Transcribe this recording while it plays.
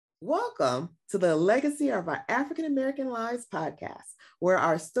Welcome to the Legacy of Our African American Lives podcast, where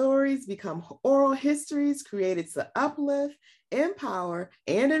our stories become oral histories created to uplift, empower,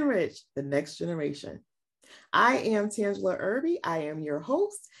 and enrich the next generation. I am Tangela Irby. I am your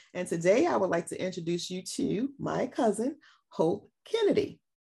host, and today I would like to introduce you to my cousin, Hope Kennedy.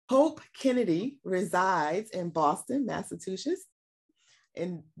 Hope Kennedy resides in Boston, Massachusetts,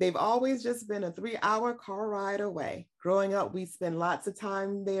 and they've always just been a 3-hour car ride away. Growing up, we spent lots of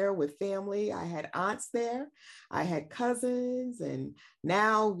time there with family. I had aunts there, I had cousins, and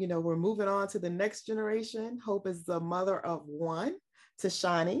now, we're moving on to the next generation. Hope is the mother of one,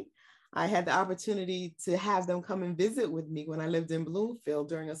 Tashani. I had the opportunity to have them come and visit with me when I lived in Bloomfield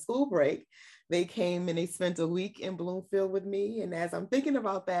during a school break. They came and they spent a week in Bloomfield with me. And as I'm thinking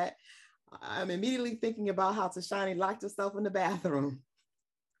about that, I'm immediately thinking about how Tashani locked herself in the bathroom.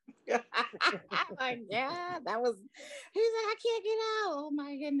 Like, yeah, that was, he's like, I can't get out. Oh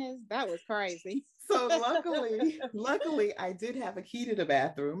my goodness, that was crazy. So luckily, I did have a key to the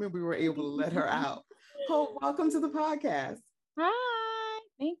bathroom and we were able to let her out. Hope, welcome to the podcast. Hi,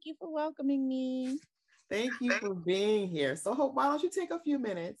 thank you for welcoming me. Thank you for being here. So Hope, why don't you take a few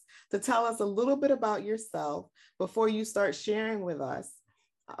minutes to tell us a little bit about yourself before you start sharing with us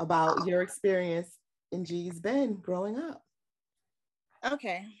about your experience in Gee's Bend growing up.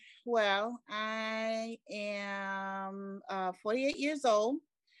 Okay, well, I am 48 years old.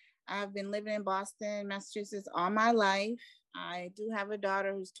 I've been living in Boston, Massachusetts all my life. I do have a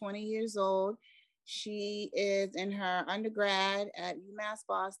daughter who's 20 years old. She is in her undergrad at UMass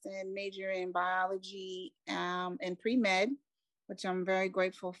Boston, majoring in biology and pre-med, which I'm very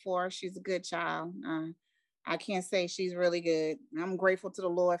grateful for. She's a good child. I can't say she's really good. I'm grateful to the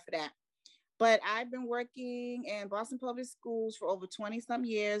Lord for that. But I've been working in Boston Public Schools for over 20 some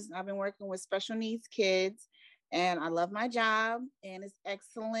years. I've been working with special needs kids and I love my job and it's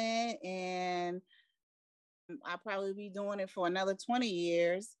excellent. And I'll probably be doing it for another 20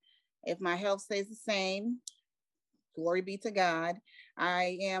 years if my health stays the same. Glory be to God.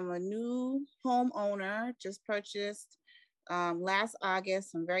 I am a new homeowner, just purchased last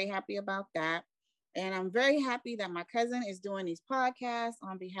August. I'm very happy about that. And I'm very happy that my cousin is doing these podcasts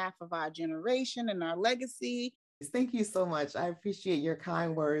on behalf of our generation and our legacy. Thank you so much. I appreciate your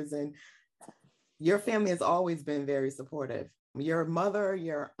kind words, and your family has always been very supportive. Your mother,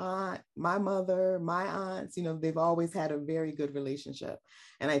 your aunt, my mother, my aunts, they've always had a very good relationship.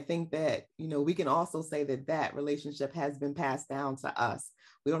 And I think that, we can also say that that relationship has been passed down to us.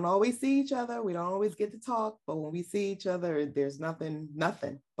 We don't always see each other. We don't always get to talk, but when we see each other, there's nothing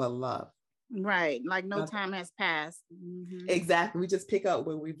but love. Right. Like no time has passed. Mm-hmm. Exactly. We just pick up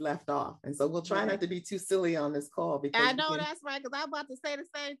where we've left off. And so we'll try not to be too silly on this call. Because I know that's right. Because I'm about to say the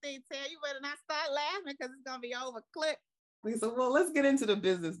same thing. Tell you better not start laughing because it's going to be over clip. So, well, let's get into the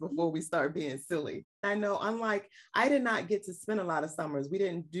business before we start being silly. I know, I did not get to spend a lot of summers. We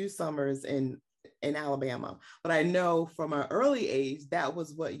didn't do summers in Alabama, but I know from an early age, that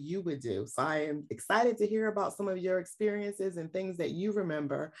was what you would do. So I am excited to hear about some of your experiences and things that you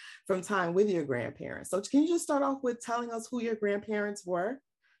remember from time with your grandparents. So can you just start off with telling us who your grandparents were?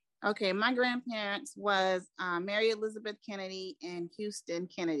 Okay, my grandparents was Mary Elizabeth Kennedy and Houston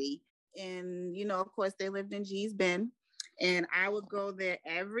Kennedy. And, of course, they lived in Gee's Bend. And I would go there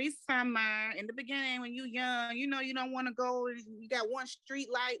every summer. In the beginning, when you're young, you don't want to go. You got one street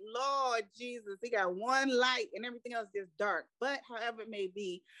light. Lord Jesus, you got one light and everything else is dark. But however it may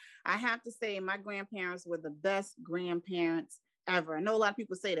be, I have to say my grandparents were the best grandparents ever. I know a lot of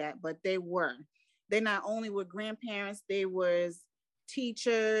people say that, but they were. They not only were grandparents, they was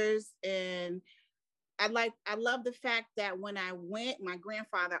teachers. And I love the fact that when I went, my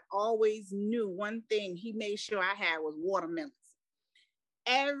grandfather always knew one thing he made sure I had was watermelons.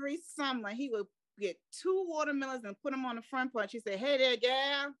 Every summer, he would get 2 watermelons and put them on the front porch. He said, "Hey there,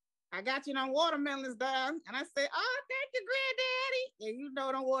 gal, I got you them watermelons done." And I said, "Oh, thank you, granddaddy." And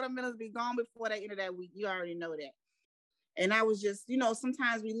them watermelons be gone before the end of that week. You already know that. And I was just,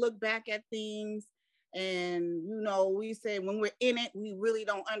 sometimes we look back at things and, we say when we're in it, we really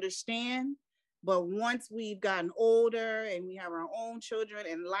don't understand. But once we've gotten older and we have our own children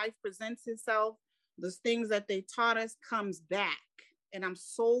and life presents itself, those things that they taught us comes back. And I'm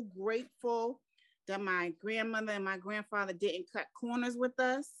so grateful that my grandmother and my grandfather didn't cut corners with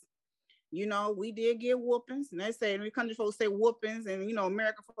us. We did get whoopings. And they say, we country folks say whoopings and,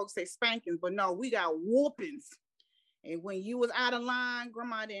 American folks say spankings. But no, we got whoopings. And when you was out of line,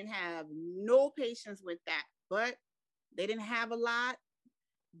 grandma didn't have no patience with that. But they didn't have a lot.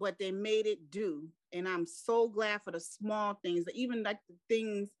 But they made it do. And I'm so glad for the small things, even like the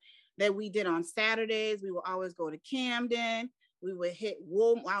things that we did on Saturdays. We would always go to Camden. We would hit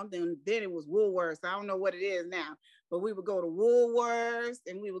then it was Woolworths. I don't know what it is now, but we would go to Woolworths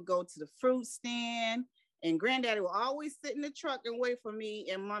and we would go to the fruit stand. And Granddaddy would always sit in the truck and wait for me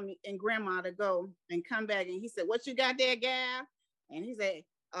and mommy and grandma to go and come back. And he said, "What you got there, gal?" And he said,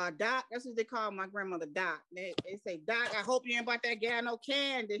 "Doc." That's what they call my grandmother, Doc. They say, "Doc, I hope you ain't bought that gal no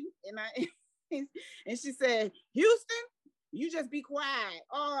candy." And she said, "Houston, you just be quiet."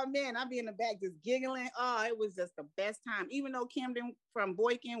 Oh man, I'd be in the back just giggling. Oh, it was just the best time. Even though Camden from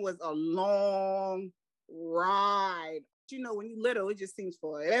Boykin was a long ride. You know, when you little, it just seems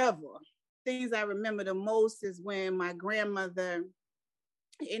forever. Things I remember the most is when my grandmother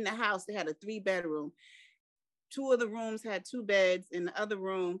in the house, they had a 3-bedroom. 2 of the rooms had 2 beds, and the other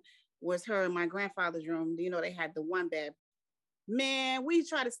room was her and my grandfather's room. You know, they had the 1 bed. Man, we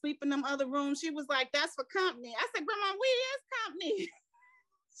tried to sleep in them other rooms. She was like, "That's for company." I said, "Grandma, we is company."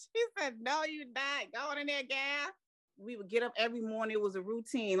 She said, "No, you not. Go in there, gal." We would get up every morning. It was a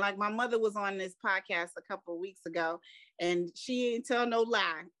routine. Like my mother was on this podcast a couple of weeks ago, and she didn't tell no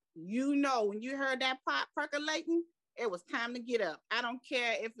lie. You know, when you heard that pot percolating, it was time to get up. I don't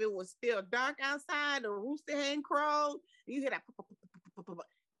care if it was still dark outside, the rooster hadn't crowed. You hear that,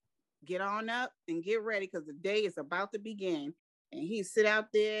 get on up and get ready because the day is about to begin. And he'd sit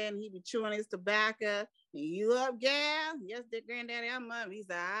out there and he'd be chewing his tobacco. And "You up, gal?" "Yes, dear Granddaddy, I'm up." He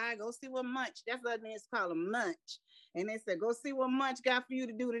said, "All right, go see what Munch." That's what it's called, a munch. And they said, "Go see what Munch got for you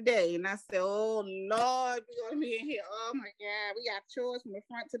to do today." And I said, "Oh, Lord, we're going to be in here. Oh, my God. We got chores from the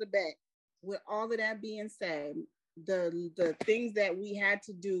front to the back." With all of that being said, the things that we had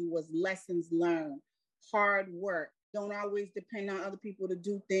to do was lessons learned, hard work. Don't always depend on other people to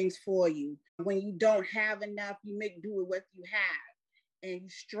do things for you. When you don't have enough, you make do with what you have and you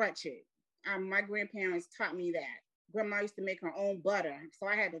stretch it. My grandparents taught me that. Grandma used to make her own butter, so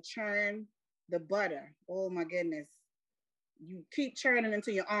I had to churn the butter. Oh, my goodness. You keep churning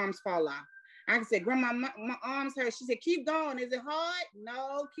until your arms fall off. I said, "Grandma, my arms hurt." She said, "Keep going. Is it hard?"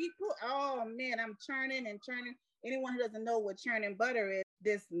 "No, keep put." Oh man, I'm churning and churning. Anyone who doesn't know what churning butter is,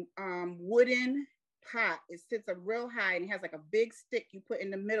 this wooden pot, it sits up real high and it has like a big stick you put in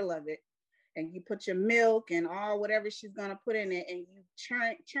the middle of it, and you put your milk and all whatever she's gonna put in it, and you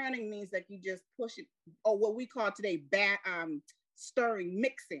churning means that you just push it, or what we call today stirring,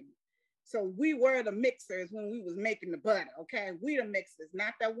 mixing. So we were the mixers when we was making the butter, okay? We the mixers,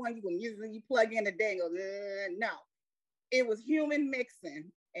 not that one you plug in the day and go, no. It was human mixing.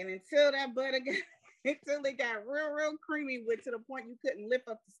 And until that butter got, until it got real creamy to the point you couldn't lift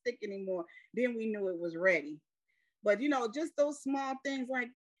up the stick anymore, then we knew it was ready. But, you know, just those small things,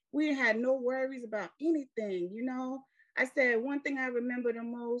 like we had no worries about anything, you know? I said, one thing I remember the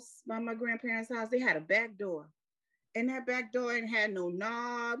most by my grandparents' house, they had a back door. And that back door ain't had no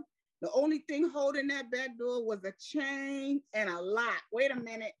knob. The only thing holding that back door was a chain and a lock. Wait a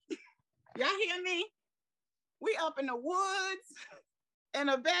minute. Y'all hear me? We up in the woods and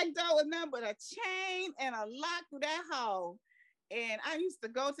the back door was nothing but a chain and a lock through that hole. And I used to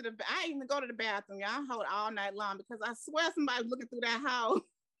go to I even go to the bathroom. Y'all hold all night long because I swear somebody was looking through that hole.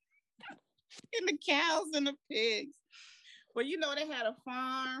 And the cows and the pigs. But you know, they had a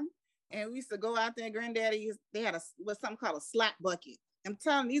farm and we used to go out there. Granddaddy, they had something called a slap bucket. I'm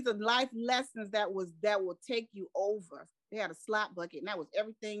telling you, these are life lessons that will take you over. They had a slop bucket, and that was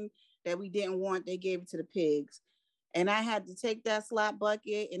everything that we didn't want. They gave it to the pigs. And I had to take that slop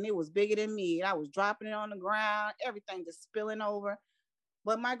bucket, and it was bigger than me. I was dropping it on the ground, everything just spilling over.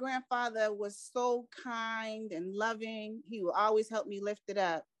 But my grandfather was so kind and loving. He would always help me lift it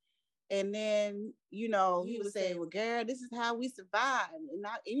up. And then, you know, he would say, "Well, Gary, this is how we survive." And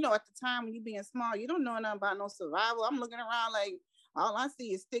you know, at the time when you being small, you don't know nothing about no survival. I'm looking around like, all I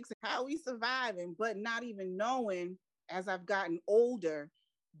see is sticks and how we surviving, but not even knowing as I've gotten older,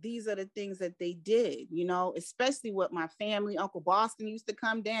 these are the things that they did, you know, especially with my family. Uncle Boston used to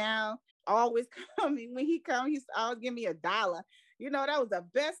come down, always coming. When he come, he used to always give me $1. You know, that was the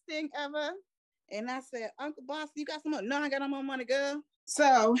best thing ever. And I said, "Uncle Boston, you got some money?" "No, I got no more money, girl."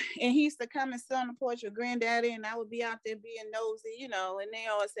 So, and he used to come and sit on the porch with Granddaddy, and I would be out there being nosy, you know, and they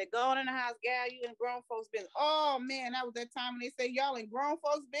always said, "Go on in the house, gal, you in grown folks' business." Oh, man, that was that time when they say, "Y'all in grown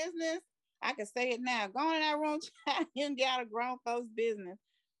folks' business." I can say it now. Go on in that room, child, you ain't got a grown folks' business.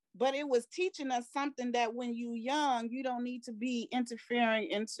 But it was teaching us something that when you're young, you don't need to be interfering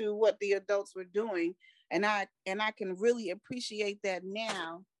into what the adults were doing. And I can really appreciate that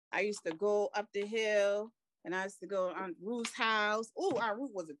now. I used to go up the hill, and I used to go on Ruth's house. Oh, our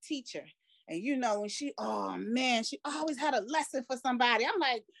Ruth was a teacher. And you know, when she always had a lesson for somebody. I'm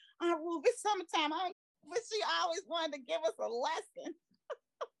like, "Aunt Ruth, it's summertime." But she always wanted to give us a lesson.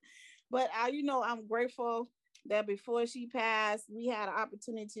 But you know, I'm grateful that before she passed, we had an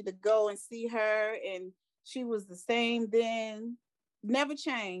opportunity to go and see her, and she was the same then, never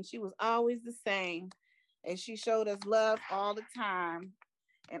changed. She was always the same, and she showed us love all the time.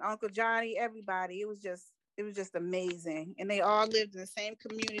 And Uncle Johnny, everybody, it was just amazing. And they all lived in the same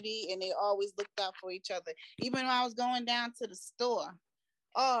community, and they always looked out for each other. Even when I was going down to the store,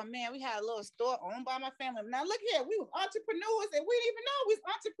 oh man, we had a little store owned by my family. Now look here, we were entrepreneurs, and we didn't even know we was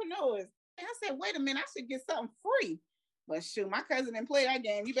entrepreneurs. And I said, wait a minute, I should get something free. But shoot, my cousin didn't play that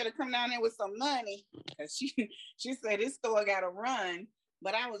game. You better come down there with some money, because she said this store got to run.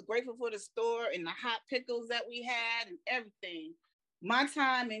 But I was grateful for the store and the hot pickles that we had and everything. My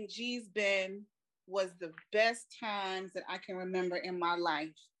time in G's Bend was the best times that I can remember in my life.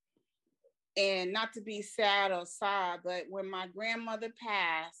 And not to be sad or sob, but when my grandmother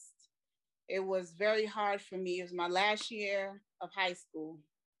passed, it was very hard for me. It was my last year of high school.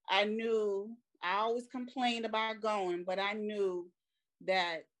 I always complained about going, but I knew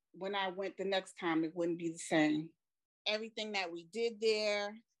that when I went the next time, it wouldn't be the same. Everything that we did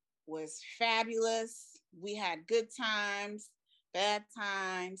there was fabulous. We had good times, bad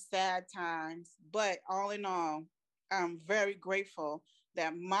times, sad times, but all in all, I'm very grateful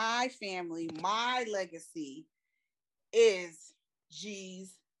that my family, my legacy is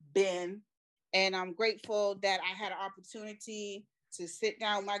G's Bend. And I'm grateful that I had an opportunity to sit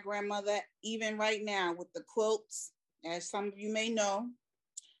down with my grandmother, even right now with the quilts. As some of you may know,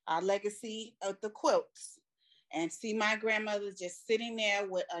 our legacy of the quilts. And see my grandmother just sitting there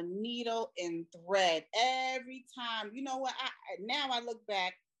with a needle and thread every time. You know what? Now I look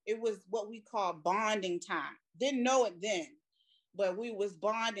back, it was what we call bonding time. Didn't know it then, but we was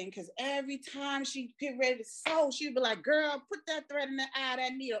bonding, because every time she get ready to sew, she'd be like, girl, put that thread in the eye of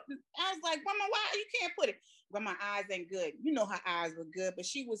that needle. I was like, Grandma, why you can't put it? Grandma, eyes ain't good. You know her eyes were good, but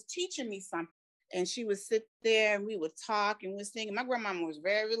she was teaching me something. And she would sit there and we would talk and we'd sing. My grandmama was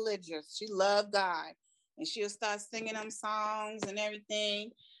very religious. She loved God. And she'll start singing them songs and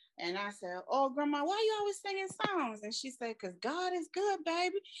everything. And I said, oh, Grandma, why you always singing songs? And she said, because God is good,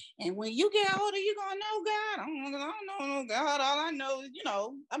 baby. And when you get older, you're going to know God. I don't know God. All I know is,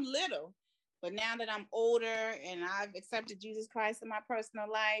 I'm little. But now that I'm older and I've accepted Jesus Christ in my personal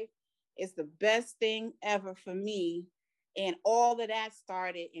life, it's the best thing ever for me. And all of that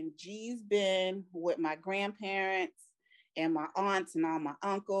started in G's Bend with my grandparents and my aunts and all my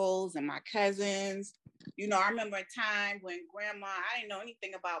uncles and my cousins. I remember a time when Grandma, I didn't know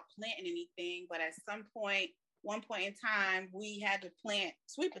anything about planting anything, but at one point in time, we had to plant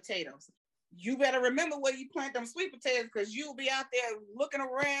sweet potatoes. You better remember where you plant them sweet potatoes, because you'll be out there looking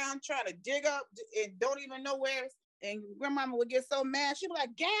around, trying to dig up and don't even know where. And Grandmama would get so mad. She'd be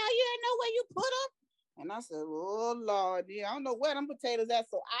like, Gal, you didn't know where you put them? And I said, oh, Lord, I don't know where them potatoes at.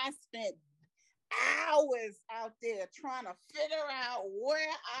 So I spent hours out there trying to figure out where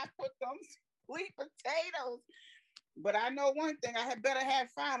I put them sweet potatoes. But I know one thing, I had better have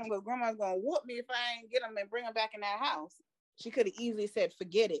found them, because Grandma's going to whoop me if I ain't get them and bring them back in that house. She could have easily said,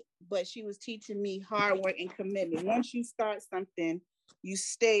 forget it. But she was teaching me hard work and commitment. Once you start something, you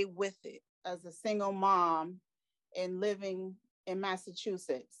stay with it. As a single mom and living in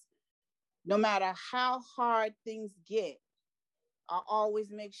Massachusetts, no matter how hard things get, I always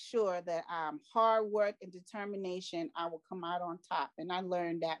make sure that hard work and determination, I will come out on top. And I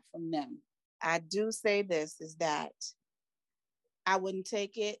learned that from them. I do say this, is that I wouldn't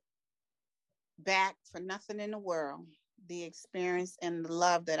take it back for nothing in the world, the experience and the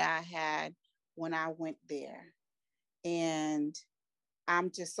love that I had when I went there. And I'm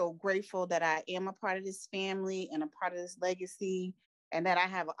just so grateful that I am a part of this family and a part of this legacy, and that I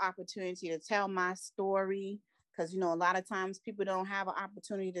have an opportunity to tell my story, because, a lot of times people don't have an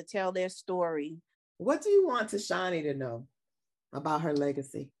opportunity to tell their story. What do you want Tashani to know about her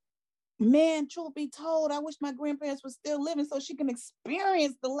legacy? Man, truth be told, I wish my grandparents were still living so she can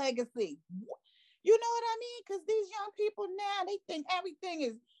experience the legacy. You know what I mean? Because these young people now, they think everything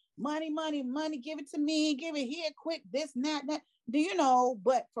is money, money, money. Give it to me. Give it here quick. This, that. Do you know?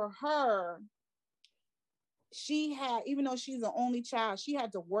 But for her, she had, even though she's the only child, she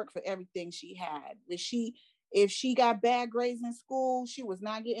had to work for everything she had. If she got bad grades in school, she was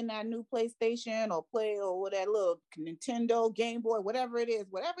not getting that new PlayStation or that little Nintendo, Game Boy, whatever it is,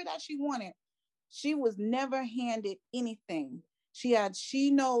 whatever that she wanted. She was never handed anything.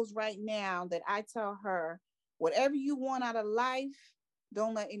 She knows right now that I tell her, whatever you want out of life,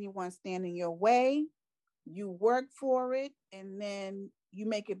 don't let anyone stand in your way. You work for it, and then you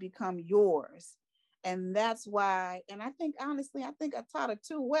make it become yours. And that's why, and I think, honestly, I taught her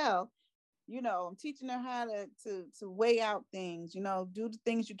too well. I'm teaching her how to weigh out things, do the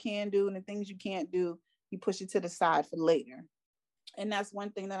things you can do and the things you can't do. you push it to the side for later. And that's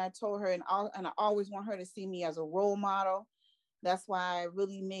one thing that I told her, and I always want her to see me as a role model. That's why I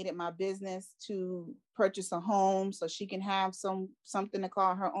really made it my business to purchase a home so she can have something to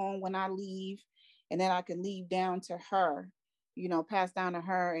call her own when I leave. And then I can leave down to her, pass down to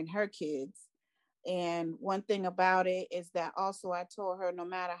her and her kids. And one thing about it is that also I told her, no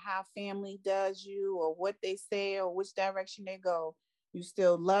matter how family does you or what they say or which direction they go, you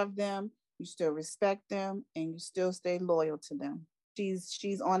still love them, you still respect them, and you still stay loyal to them.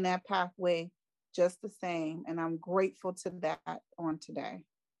 She's on that pathway just the same. And I'm grateful to that on today.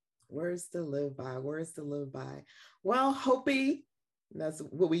 Words to live by, words to live by. Well, Hopi, that's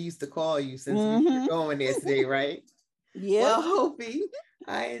what we used to call you since we're going there today, right? Yeah. Well, Hopi,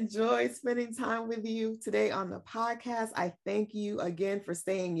 I enjoyed spending time with you today on the podcast. I thank you again for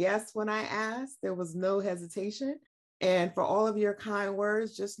saying yes when I asked. There was no hesitation. And for all of your kind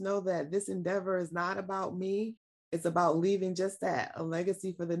words, just know that this endeavor is not about me. It's about leaving just that, a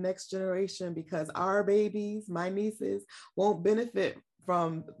legacy for the next generation, because our babies, my nieces, won't benefit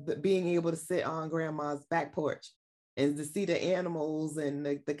from being able to sit on grandma's back porch and to see the animals and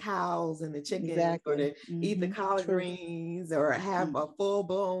the cows and the chickens, exactly, or to eat the collard greens or have a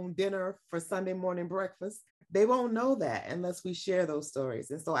full-blown dinner for Sunday morning breakfast. They won't know that unless we share those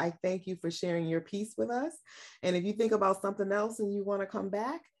stories. And so I thank you for sharing your piece with us. And if you think about something else and you want to come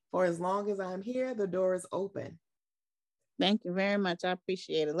back, for as long as I'm here, the door is open. Thank you very much. I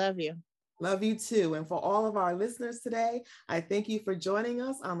appreciate it. Love you. Love you too. And for all of our listeners today, I thank you for joining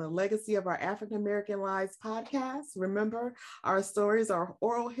us on the Legacy of Our African American Lives podcast. Remember, our stories are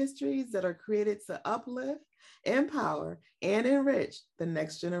oral histories that are created to uplift, empower, and enrich the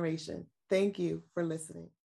next generation. Thank you for listening.